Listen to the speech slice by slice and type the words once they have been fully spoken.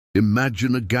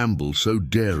Imagine a gamble so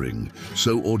daring,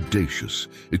 so audacious,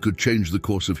 it could change the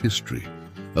course of history.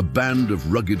 A band of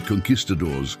rugged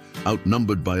conquistadors,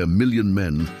 outnumbered by 1,000,000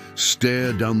 men,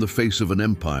 stare down the face of an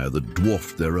empire that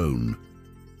dwarfed their own.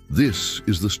 This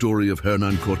is the story of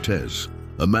Hernan Cortés,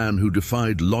 a man who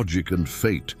defied logic and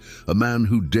fate, a man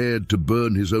who dared to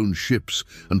burn his own ships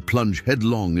and plunge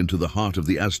headlong into the heart of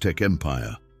the Aztec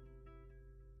Empire.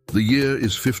 The year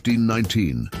is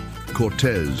 1519.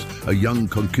 Cortés, a young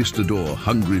conquistador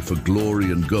hungry for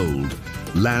glory and gold,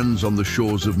 lands on the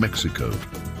shores of Mexico.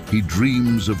 He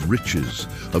dreams of riches,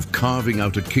 of carving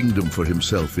out a kingdom for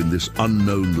himself in this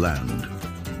unknown land.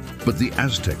 But the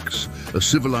Aztecs, a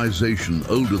civilization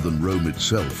older than Rome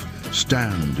itself,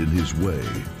 stand in his way.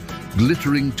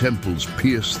 Glittering temples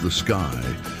pierce the sky,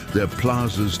 their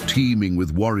plazas teeming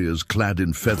with warriors clad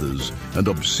in feathers and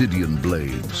obsidian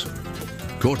blades.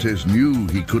 Cortés knew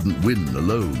he couldn't win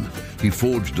alone. He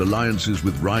forged alliances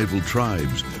with rival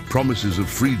tribes, promises of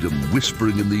freedom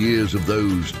whispering in the ears of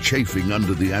those chafing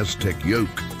under the Aztec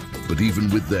yoke. But even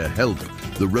with their help,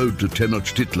 the road to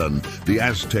Tenochtitlan, the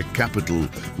Aztec capital,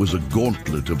 was a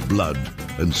gauntlet of blood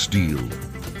and steel.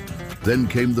 Then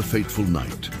came the fateful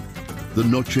night, the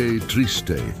Noche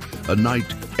Triste, a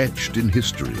night etched in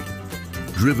history.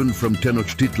 Driven from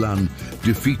Tenochtitlan,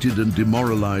 defeated and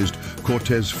demoralized,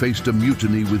 Cortés faced a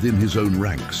mutiny within his own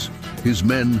ranks. His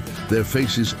men, their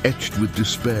faces etched with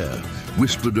despair,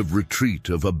 whispered of retreat,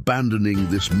 of abandoning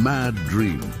this mad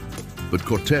dream. But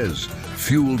Cortés,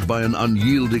 fueled by an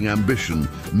unyielding ambition,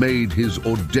 made his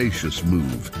audacious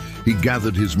move. He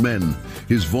gathered his men,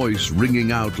 his voice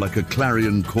ringing out like a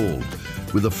clarion call.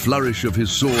 With a flourish of his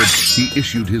sword, he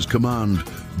issued his command,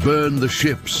 "Burn the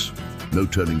ships!" No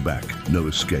turning back, no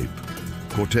escape.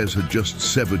 Cortés had just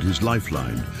severed his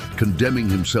lifeline, condemning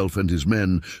himself and his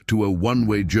men to a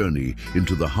one-way journey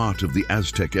into the heart of the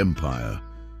Aztec Empire.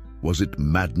 Was it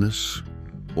madness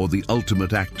or the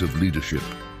ultimate act of leadership?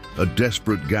 A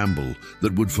desperate gamble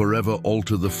that would forever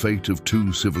alter the fate of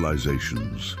two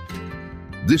civilizations.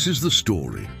 This is the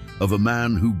story of a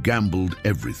man who gambled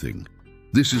everything.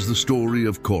 This is the story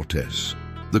of Cortés,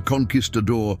 the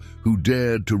conquistador who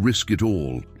dared to risk it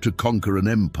all to conquer an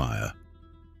empire.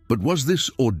 But was this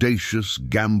audacious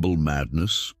gamble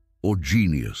madness or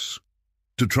genius?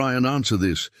 To try and answer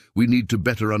this, we need to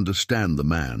better understand the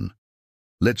man.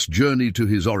 Let's journey to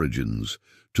his origins,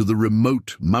 to the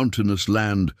remote mountainous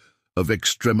land of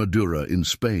Extremadura in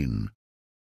Spain.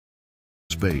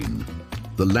 Spain,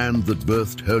 the land that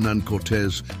birthed Hernan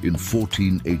Cortés in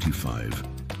 1485.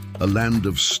 A land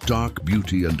of stark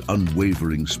beauty and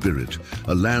unwavering spirit,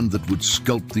 a land that would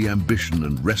sculpt the ambition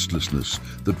and restlessness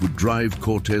that would drive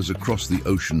Cortés across the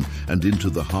ocean and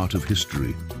into the heart of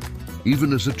history.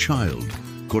 Even as a child,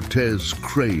 Cortés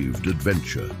craved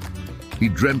adventure. He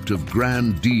dreamt of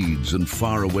grand deeds and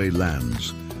faraway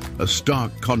lands, a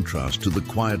stark contrast to the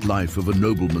quiet life of a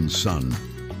nobleman's son.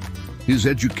 His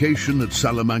education at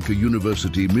Salamanca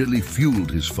University merely fueled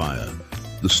his fire.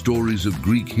 The stories of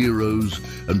Greek heroes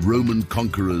and Roman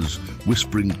conquerors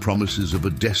whispering promises of a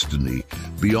destiny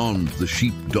beyond the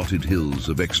sheep-dotted hills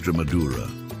of Extremadura.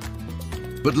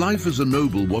 But life as a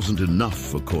noble wasn't enough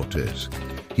for Cortés.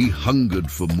 He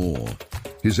hungered for more,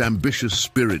 his ambitious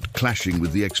spirit clashing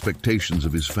with the expectations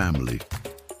of his family.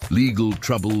 Legal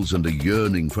troubles and a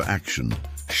yearning for action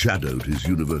shadowed his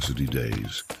university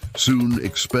days. Soon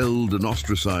expelled and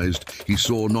ostracized, he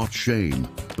saw not shame,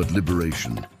 but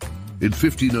liberation. In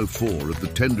 1504, at the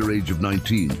tender age of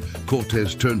 19,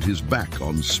 Cortés turned his back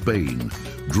on Spain,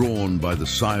 drawn by the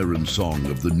siren song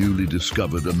of the newly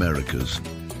discovered Americas.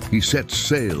 He set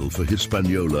sail for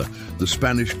Hispaniola, the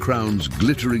Spanish crown's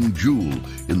glittering jewel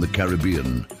in the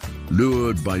Caribbean,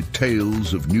 lured by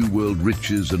tales of New World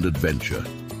riches and adventure.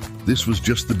 This was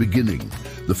just the beginning,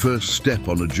 the first step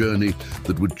on a journey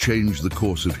that would change the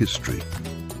course of history.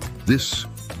 This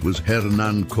was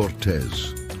Hernan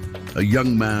Cortés, a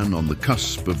young man on the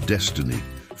cusp of destiny,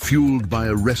 fueled by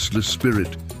a restless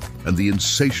spirit and the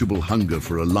insatiable hunger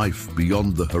for a life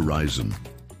beyond the horizon.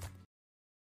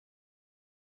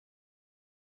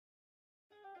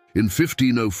 In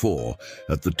 1504,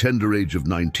 at the tender age of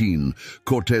 19,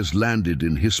 Cortés landed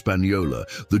in Hispaniola,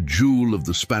 the jewel of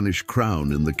the Spanish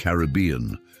crown in the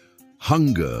Caribbean.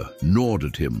 Hunger gnawed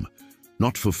at him,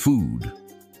 not for food,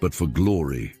 but for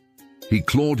glory. He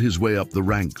clawed his way up the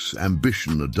ranks,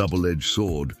 ambition a double-edged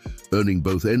sword, earning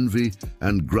both envy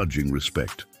and grudging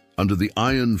respect. Under the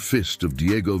iron fist of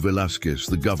Diego Velázquez,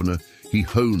 the governor, he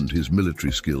honed his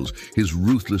military skills, his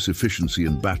ruthless efficiency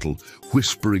in battle,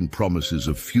 whispering promises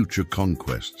of future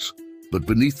conquests. But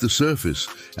beneath the surface,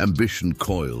 ambition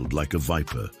coiled like a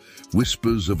viper.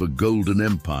 Whispers of a golden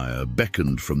empire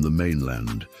beckoned from the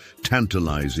mainland,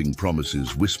 tantalizing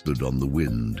promises whispered on the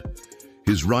wind.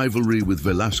 His rivalry with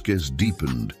Velázquez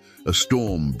deepened, a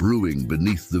storm brewing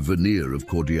beneath the veneer of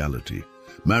cordiality.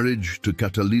 Marriage to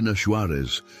Catalina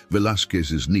Suárez,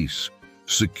 Velázquez's niece,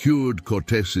 secured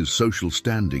Cortés's social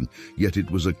standing, yet it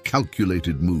was a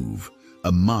calculated move,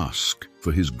 a mask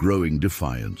for his growing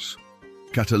defiance.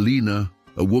 Catalina,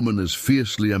 a woman as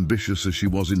fiercely ambitious as she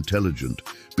was intelligent,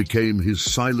 became his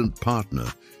silent partner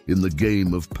in the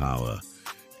game of power.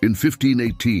 In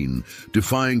 1518,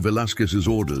 defying Velázquez's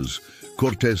orders,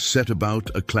 Cortés set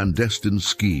about a clandestine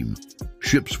scheme.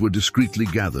 Ships were discreetly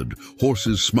gathered,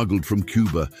 horses smuggled from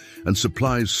Cuba, and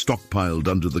supplies stockpiled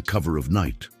under the cover of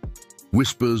night.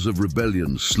 Whispers of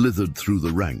rebellion slithered through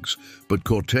the ranks, but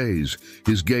Cortés,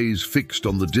 his gaze fixed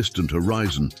on the distant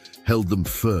horizon, held them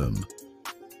firm.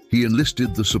 He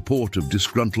enlisted the support of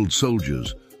disgruntled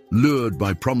soldiers, lured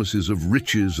by promises of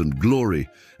riches and glory,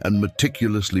 and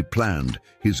meticulously planned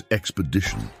his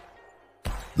expedition.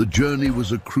 The journey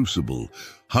was a crucible.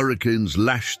 Hurricanes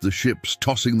lashed the ships,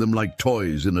 tossing them like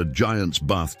toys in a giant's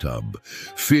bathtub.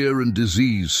 Fear and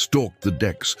disease stalked the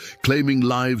decks, claiming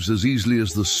lives as easily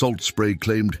as the salt spray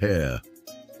claimed hair.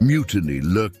 Mutiny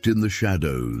lurked in the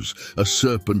shadows, a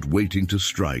serpent waiting to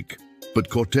strike. But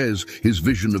Cortés, his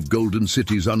vision of golden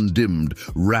cities undimmed,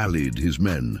 rallied his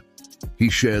men. He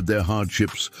shared their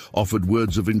hardships, offered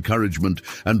words of encouragement,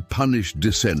 and punished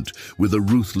dissent with a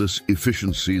ruthless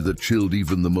efficiency that chilled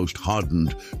even the most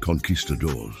hardened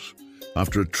conquistadors.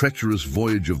 After a treacherous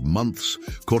voyage of months,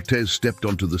 Cortés stepped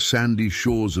onto the sandy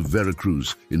shores of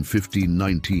Veracruz in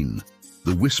 1519.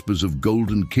 The whispers of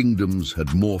golden kingdoms had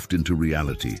morphed into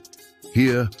reality.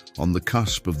 Here, on the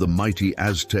cusp of the mighty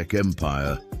Aztec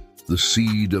Empire, the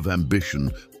seed of ambition,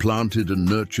 planted and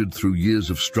nurtured through years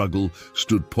of struggle,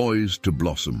 stood poised to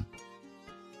blossom.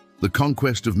 The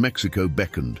conquest of Mexico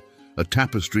beckoned, a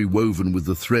tapestry woven with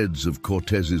the threads of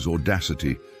Cortés's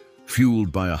audacity,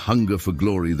 fueled by a hunger for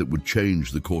glory that would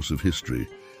change the course of history.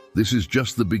 This is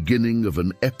just the beginning of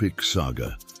an epic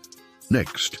saga.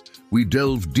 Next, we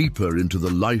delve deeper into the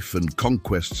life and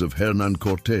conquests of Hernan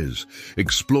Cortés,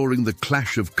 exploring the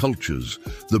clash of cultures,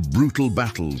 the brutal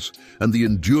battles, and the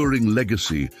enduring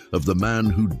legacy of the man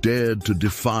who dared to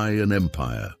defy an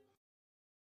empire.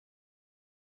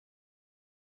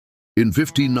 In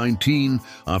 1519,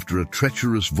 after a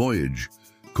treacherous voyage,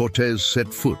 Cortés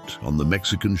set foot on the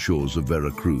Mexican shores of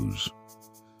Veracruz.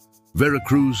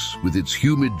 Veracruz, with its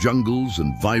humid jungles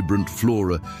and vibrant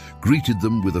flora, greeted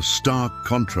them with a stark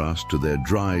contrast to their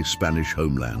dry Spanish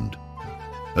homeland.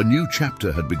 A new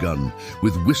chapter had begun,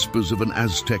 with whispers of an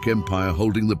Aztec empire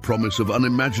holding the promise of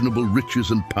unimaginable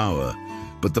riches and power.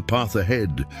 But the path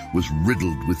ahead was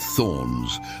riddled with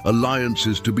thorns,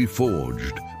 alliances to be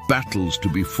forged, battles to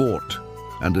be fought,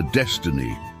 and a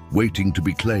destiny waiting to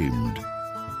be claimed.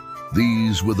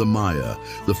 These were the Maya,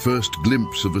 the first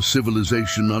glimpse of a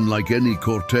civilization unlike any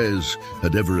Cortés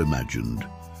had ever imagined.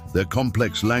 Their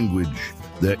complex language,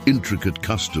 their intricate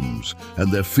customs,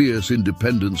 and their fierce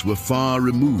independence were far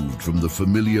removed from the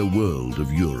familiar world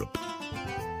of Europe.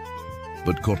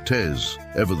 But Cortés,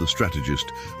 ever the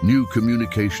strategist, knew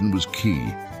communication was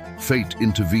key. Fate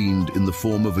intervened in the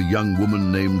form of a young woman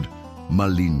named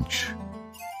Malinche.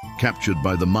 Captured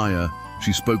by the Maya,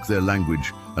 she spoke their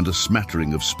language and a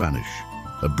smattering of Spanish,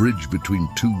 a bridge between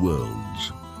two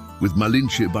worlds. With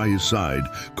Malinche by his side,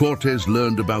 Cortés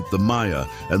learned about the Maya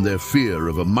and their fear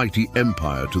of a mighty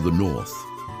empire to the north,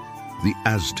 the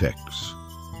Aztecs.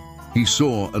 He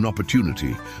saw an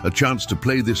opportunity, a chance to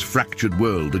play this fractured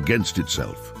world against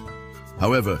itself.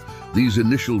 However, these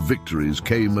initial victories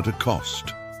came at a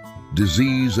cost.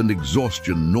 Disease and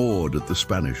exhaustion gnawed at the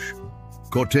Spanish.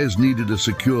 Cortés needed a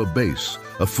secure base,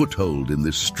 a foothold in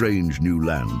this strange new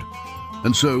land.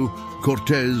 And so,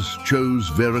 Cortés chose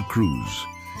Veracruz.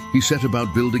 He set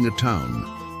about building a town,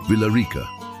 Villarica,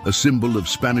 a symbol of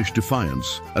Spanish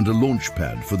defiance and a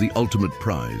launchpad for the ultimate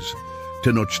prize,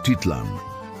 Tenochtitlan,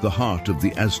 the heart of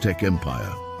the Aztec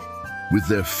Empire. With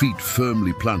their feet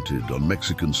firmly planted on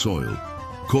Mexican soil,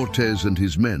 Cortés and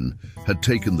his men had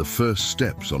taken the first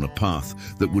steps on a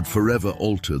path that would forever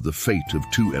alter the fate of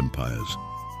two empires.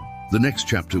 The next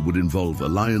chapter would involve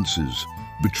alliances,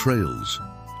 betrayals,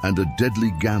 and a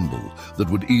deadly gamble that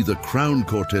would either crown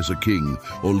Cortés a king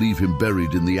or leave him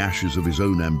buried in the ashes of his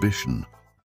own ambition.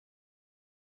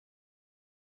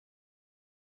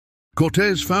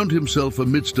 Cortés found himself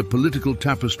amidst a political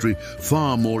tapestry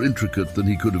far more intricate than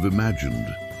he could have imagined.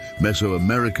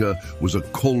 Mesoamerica was a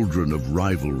cauldron of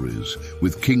rivalries,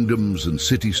 with kingdoms and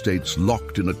city-states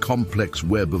locked in a complex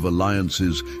web of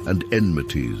alliances and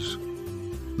enmities.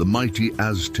 The mighty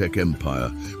Aztec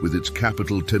Empire, with its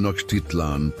capital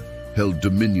Tenochtitlan, held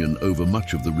dominion over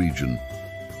much of the region.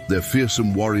 Their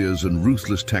fearsome warriors and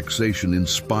ruthless taxation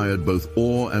inspired both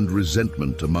awe and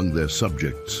resentment among their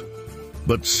subjects.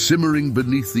 But simmering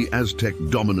beneath the Aztec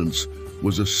dominance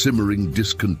was a simmering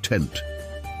discontent.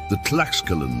 The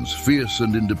Tlaxcalans, fierce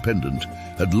and independent,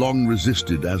 had long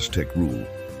resisted Aztec rule.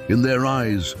 In their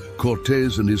eyes,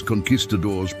 Cortés and his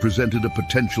conquistadors presented a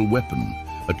potential weapon,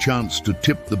 a chance to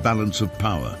tip the balance of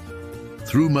power.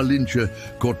 Through Malinche,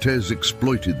 Cortés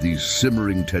exploited these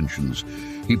simmering tensions.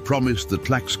 He promised the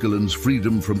Tlaxcalans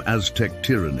freedom from Aztec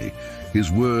tyranny,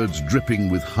 his words dripping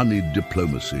with honeyed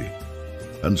diplomacy.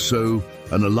 And so,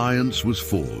 an alliance was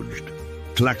forged.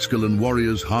 Tlaxcalan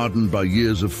warriors, hardened by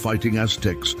years of fighting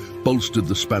Aztecs, bolstered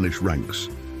the Spanish ranks.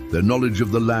 Their knowledge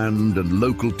of the land and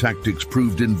local tactics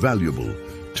proved invaluable,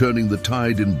 turning the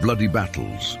tide in bloody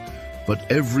battles.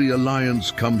 But every alliance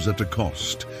comes at a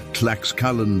cost.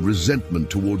 Tlaxcalan resentment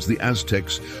towards the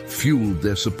Aztecs fueled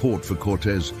their support for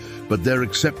Cortés, but their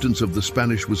acceptance of the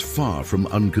Spanish was far from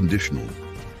unconditional.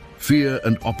 Fear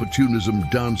and opportunism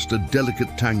danced a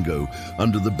delicate tango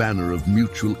under the banner of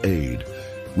mutual aid.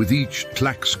 With each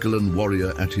Tlaxcalan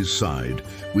warrior at his side,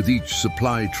 with each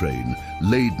supply train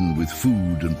laden with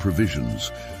food and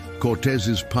provisions,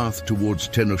 Cortés's path towards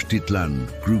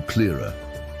Tenochtitlan grew clearer.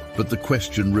 But the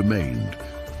question remained,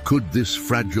 could this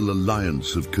fragile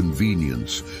alliance of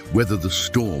convenience weather the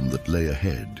storm that lay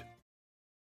ahead?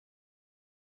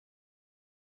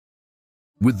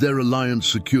 With their alliance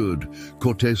secured,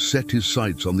 Cortés set his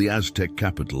sights on the Aztec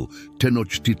capital,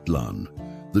 Tenochtitlan.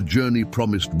 The journey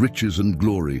promised riches and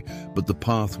glory, but the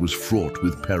path was fraught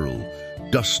with peril.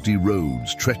 Dusty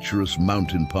roads, treacherous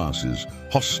mountain passes,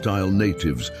 hostile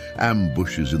natives,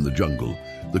 ambushes in the jungle.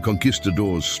 The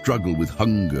conquistadors struggle with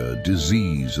hunger,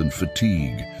 disease, and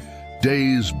fatigue.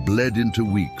 Days bled into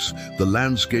weeks, the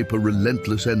landscape a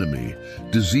relentless enemy.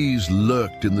 Disease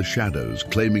lurked in the shadows,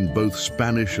 claiming both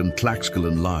Spanish and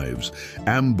Tlaxcalan lives.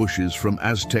 Ambushes from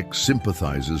Aztec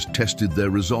sympathizers tested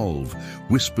their resolve,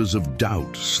 whispers of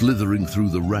doubt slithering through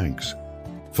the ranks.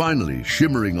 Finally,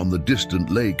 shimmering on the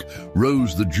distant lake,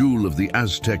 rose the jewel of the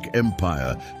Aztec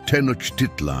Empire,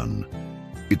 Tenochtitlan.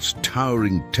 Its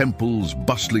towering temples,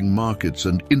 bustling markets,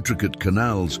 and intricate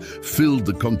canals filled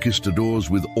the conquistadors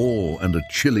with awe and a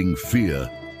chilling fear.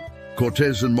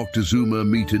 Cortés and Moctezuma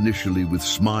meet initially with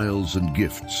smiles and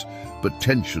gifts, but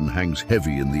tension hangs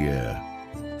heavy in the air.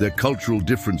 Their cultural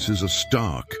differences are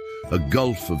stark, a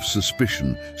gulf of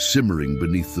suspicion simmering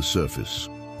beneath the surface.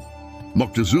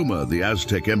 Moctezuma, the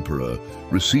Aztec emperor,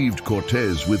 received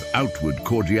Cortés with outward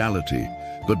cordiality,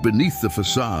 but beneath the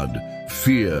facade,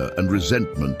 fear and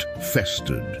resentment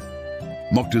festered.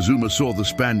 Moctezuma saw the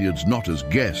Spaniards not as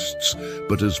guests,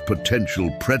 but as potential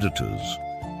predators.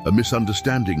 A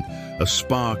misunderstanding, a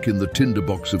spark in the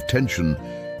tinderbox of tension,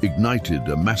 ignited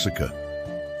a massacre.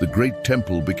 The great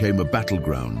temple became a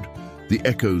battleground, the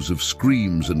echoes of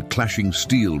screams and clashing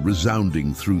steel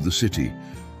resounding through the city.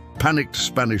 Panicked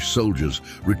Spanish soldiers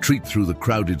retreat through the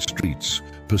crowded streets,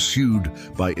 pursued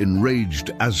by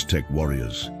enraged Aztec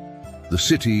warriors. The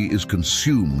city is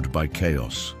consumed by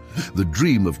chaos, the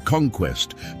dream of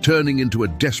conquest turning into a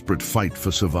desperate fight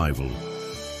for survival.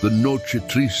 The Noche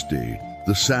Triste,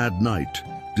 the sad night,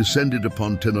 descended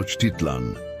upon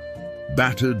Tenochtitlan.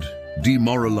 Battered,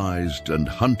 demoralized, and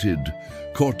hunted,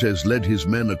 Cortés led his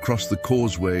men across the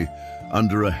causeway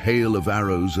under a hail of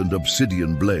arrows and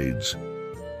obsidian blades.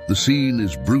 The scene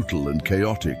is brutal and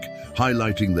chaotic,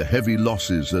 highlighting the heavy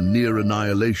losses and near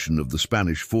annihilation of the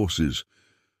Spanish forces.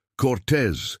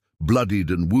 Cortés,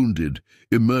 bloodied and wounded,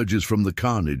 emerges from the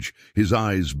carnage, his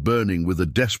eyes burning with a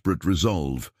desperate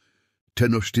resolve.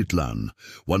 Tenochtitlan,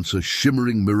 once a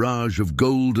shimmering mirage of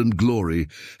gold and glory,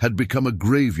 had become a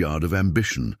graveyard of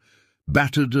ambition.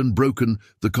 Battered and broken,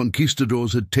 the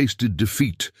conquistadors had tasted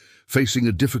defeat, facing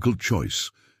a difficult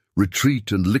choice: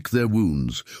 retreat and lick their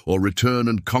wounds, or return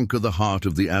and conquer the heart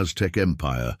of the Aztec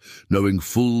Empire, knowing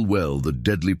full well the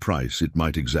deadly price it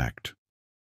might exact.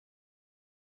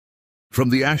 From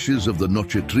the ashes of the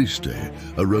Noche Triste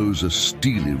arose a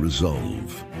steely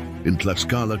resolve. In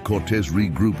Tlaxcala, Cortés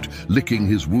regrouped, licking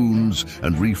his wounds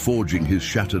and reforging his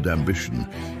shattered ambition.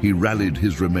 He rallied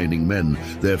his remaining men,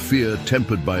 their fear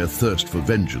tempered by a thirst for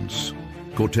vengeance.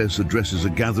 Cortés addresses a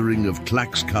gathering of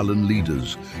Tlaxcalan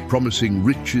leaders, promising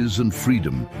riches and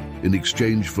freedom in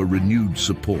exchange for renewed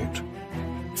support.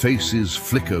 Faces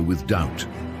flicker with doubt,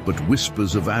 but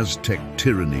whispers of Aztec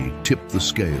tyranny tip the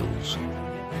scales.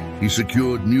 He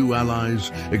secured new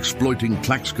allies, exploiting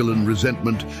Tlaxcalan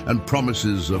resentment and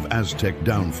promises of Aztec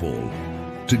downfall.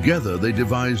 Together, they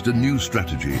devised a new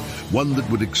strategy, one that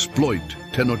would exploit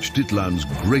Tenochtitlan's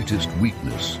greatest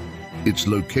weakness, its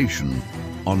location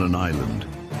on an island.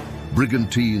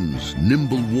 Brigantines,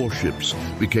 nimble warships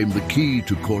became the key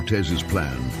to Cortés's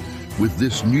plan. With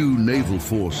this new naval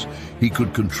force, he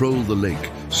could control the lake,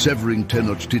 severing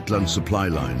Tenochtitlan's supply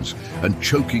lines and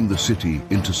choking the city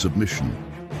into submission.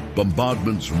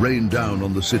 Bombardments rain down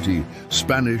on the city.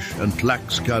 Spanish and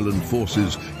Tlaxcalan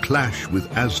forces clash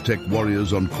with Aztec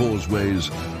warriors on causeways.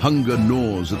 Hunger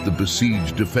gnaws at the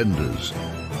besieged defenders.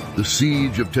 The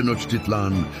siege of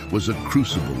Tenochtitlan was a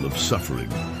crucible of suffering.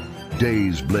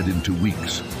 Days bled into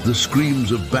weeks, the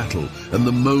screams of battle and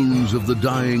the moans of the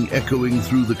dying echoing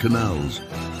through the canals.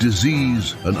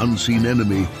 Disease, an unseen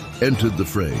enemy, entered the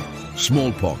fray,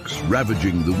 smallpox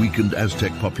ravaging the weakened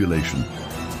Aztec population.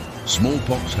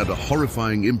 Smallpox had a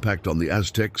horrifying impact on the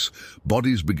Aztecs.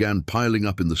 Bodies began piling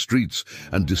up in the streets,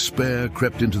 and despair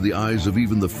crept into the eyes of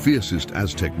even the fiercest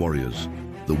Aztec warriors.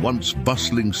 The once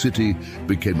bustling city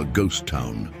became a ghost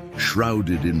town,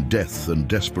 shrouded in death and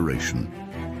desperation.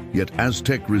 Yet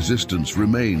Aztec resistance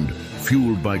remained,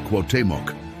 fueled by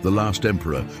Cuauhtémoc, the last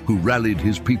emperor, who rallied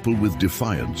his people with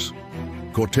defiance.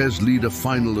 Cortés led a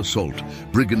final assault,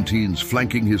 brigantines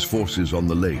flanking his forces on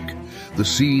the lake. The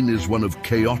scene is one of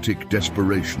chaotic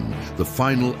desperation, the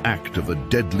final act of a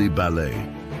deadly ballet.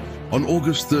 On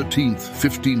August 13th,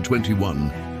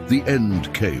 1521, the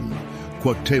end came.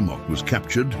 Cuauhtémoc was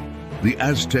captured, the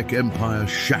Aztec Empire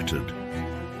shattered.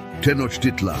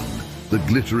 Tenochtitlan, the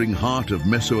glittering heart of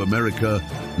Mesoamerica,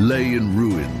 lay in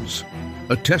ruins,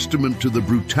 a testament to the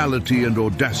brutality and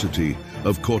audacity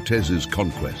of Cortés's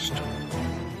conquest.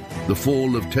 The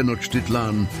fall of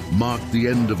Tenochtitlan marked the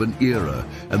end of an era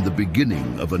and the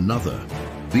beginning of another.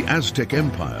 The Aztec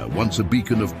Empire, once a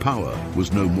beacon of power,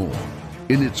 was no more.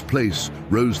 In its place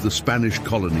rose the Spanish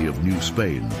colony of New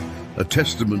Spain, a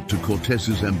testament to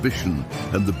Cortés's ambition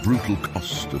and the brutal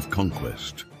cost of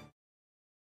conquest.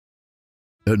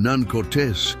 Hernán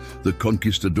Cortés, the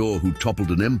conquistador who toppled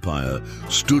an empire,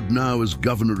 stood now as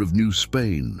governor of New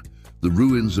Spain. The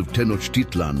ruins of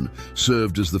Tenochtitlan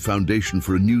served as the foundation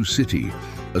for a new city,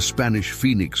 a Spanish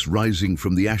phoenix rising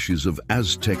from the ashes of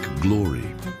Aztec glory.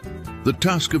 The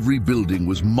task of rebuilding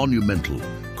was monumental.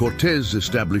 Cortés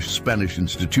established Spanish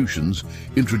institutions,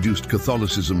 introduced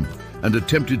Catholicism, and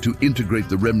attempted to integrate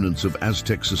the remnants of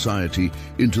Aztec society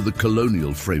into the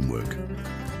colonial framework.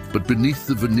 But beneath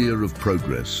the veneer of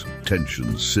progress,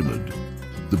 tensions simmered.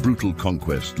 The brutal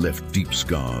conquest left deep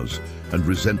scars, and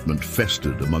resentment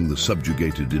festered among the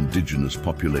subjugated indigenous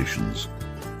populations.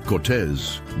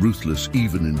 Cortés, ruthless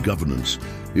even in governance,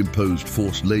 imposed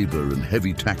forced labor and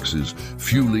heavy taxes,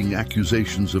 fueling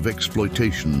accusations of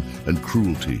exploitation and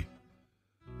cruelty.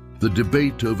 The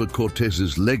debate over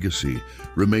Cortés's legacy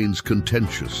remains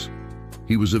contentious.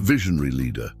 He was a visionary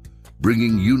leader,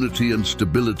 bringing unity and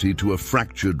stability to a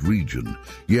fractured region.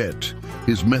 Yet,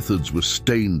 his methods were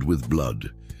stained with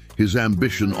blood, his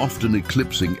ambition often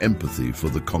eclipsing empathy for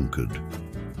the conquered.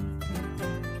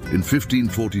 In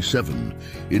 1547,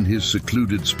 in his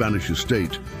secluded Spanish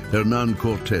estate, Hernan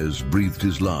Cortés breathed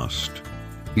his last.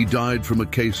 He died from a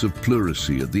case of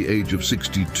pleurisy at the age of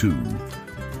 62.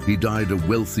 He died a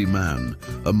wealthy man,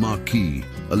 a marquis,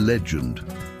 a legend.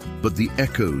 But the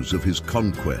echoes of his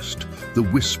conquest, the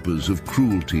whispers of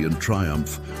cruelty and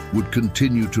triumph, would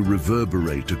continue to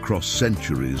reverberate across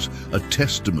centuries, a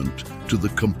testament to the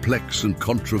complex and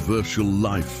controversial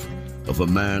life of a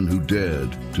man who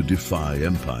dared to defy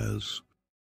empires.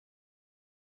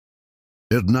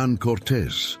 Hernán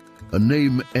Cortés, a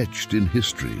name etched in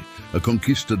history, a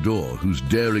conquistador whose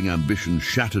daring ambition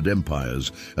shattered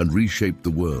empires and reshaped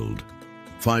the world.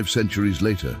 5 centuries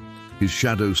later, his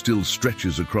shadow still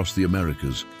stretches across the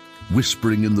Americas,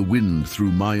 whispering in the wind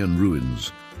through Mayan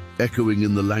ruins, echoing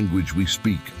in the language we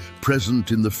speak,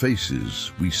 present in the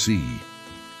faces we see.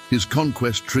 His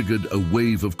conquest triggered a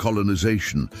wave of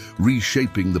colonization,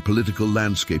 reshaping the political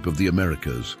landscape of the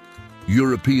Americas.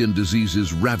 European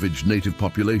diseases ravaged native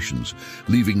populations,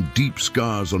 leaving deep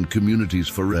scars on communities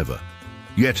forever.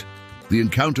 Yet, the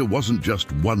encounter wasn't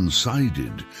just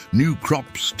one-sided. New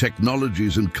crops,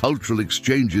 technologies, and cultural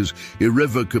exchanges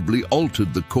irrevocably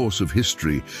altered the course of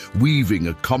history, weaving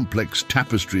a complex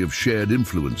tapestry of shared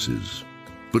influences.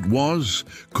 But was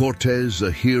Cortés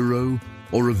a hero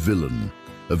or a villain,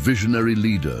 a visionary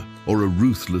leader or a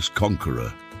ruthless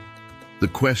conqueror? The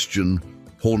question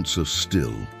haunts us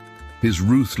still. His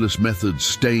ruthless methods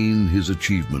stain his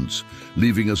achievements,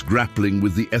 leaving us grappling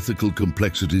with the ethical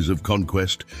complexities of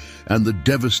conquest and the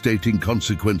devastating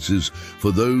consequences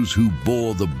for those who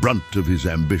bore the brunt of his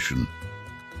ambition.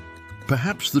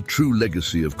 Perhaps the true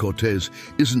legacy of Cortés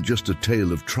isn't just a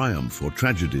tale of triumph or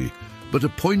tragedy, but a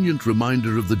poignant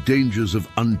reminder of the dangers of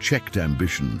unchecked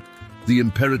ambition, the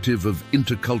imperative of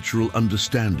intercultural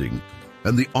understanding,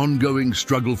 and the ongoing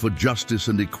struggle for justice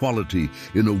and equality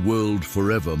in a world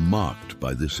forever marked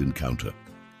by this encounter.